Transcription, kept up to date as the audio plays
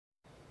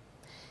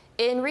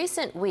In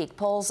recent weeks,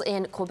 polls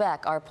in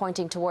Quebec are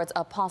pointing towards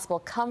a possible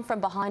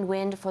come-from-behind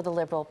win for the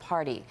Liberal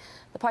Party.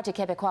 The Parti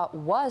Quebecois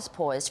was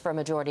poised for a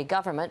majority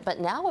government, but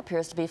now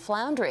appears to be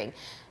floundering.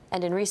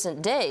 And in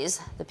recent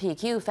days, the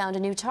PQ found a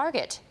new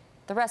target: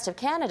 the rest of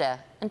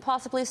Canada and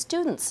possibly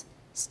students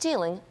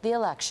stealing the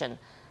election.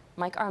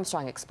 Mike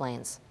Armstrong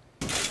explains.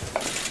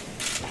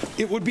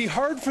 It would be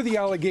hard for the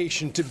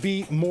allegation to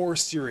be more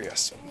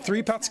serious.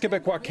 Three Parti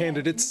Quebecois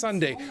candidates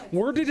Sunday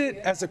worded it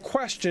as a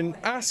question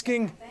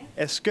asking,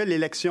 Est-ce que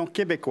l'élection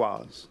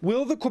québécoise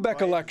will the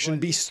Quebec election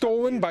be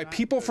stolen by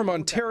people from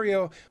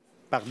Ontario,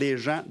 par des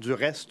gens du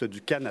reste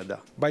du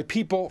Canada? By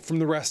people from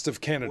the rest of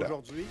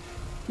Canada?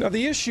 Now,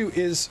 the issue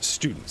is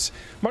students.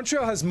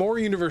 Montreal has more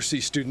university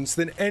students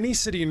than any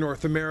city in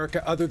North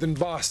America other than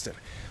Boston.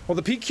 Well,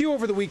 the PQ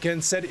over the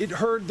weekend said it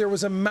heard there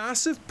was a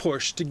massive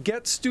push to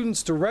get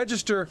students to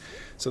register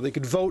so they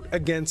could vote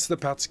against the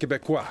Parti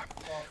Quebecois.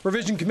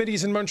 Revision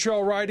committees in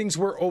Montreal ridings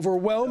were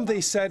overwhelmed,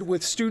 they said,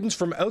 with students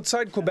from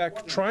outside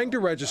Quebec trying to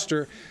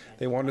register.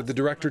 They wanted the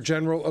Director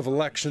General of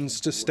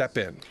Elections to step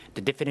in.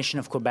 The definition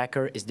of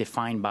Quebecer is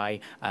defined by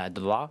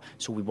the law,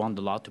 so we want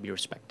the law to be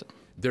respected.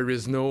 There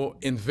is no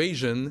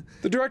invasion.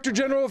 The Director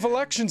General of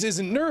Elections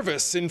isn't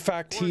nervous. In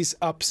fact, he's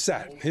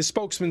upset. His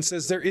spokesman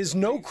says there is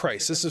no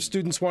crisis of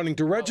students wanting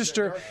to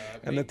register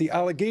and that the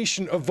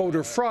allegation of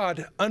voter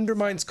fraud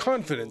undermines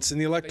confidence in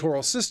the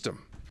electoral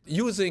system.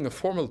 Using a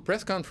formal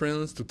press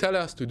conference to tell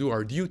us to do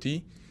our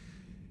duty,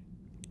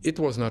 it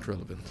was not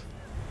relevant.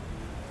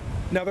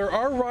 Now, there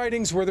are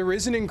ridings where there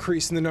is an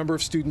increase in the number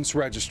of students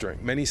registering.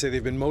 Many say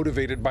they've been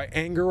motivated by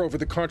anger over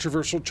the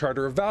controversial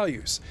Charter of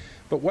Values.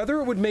 But whether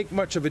it would make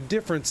much of a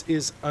difference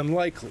is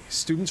unlikely.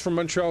 Students from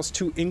Montreal's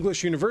two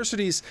English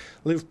universities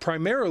live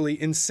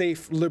primarily in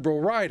safe Liberal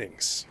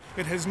ridings.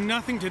 It has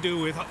nothing to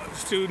do with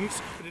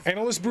students.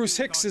 Analyst Bruce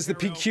Hicks says the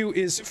PQ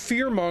is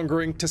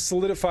fear-mongering to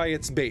solidify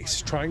its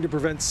base, trying to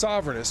prevent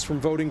sovereignists from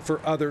voting for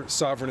other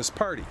sovereignist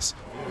parties.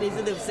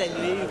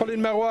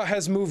 Pauline Marois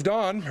has moved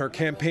on. Her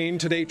campaign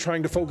today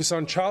trying to focus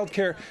on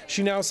childcare.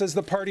 She now says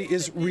the party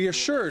is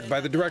reassured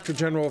by the Director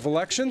General of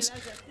Elections.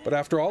 But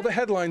after all the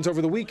headlines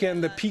over the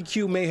weekend, the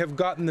PQ may have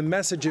gotten the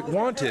message it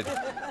wanted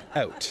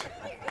out.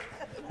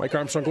 Mike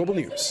Armstrong, Global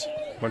News,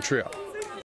 Montreal.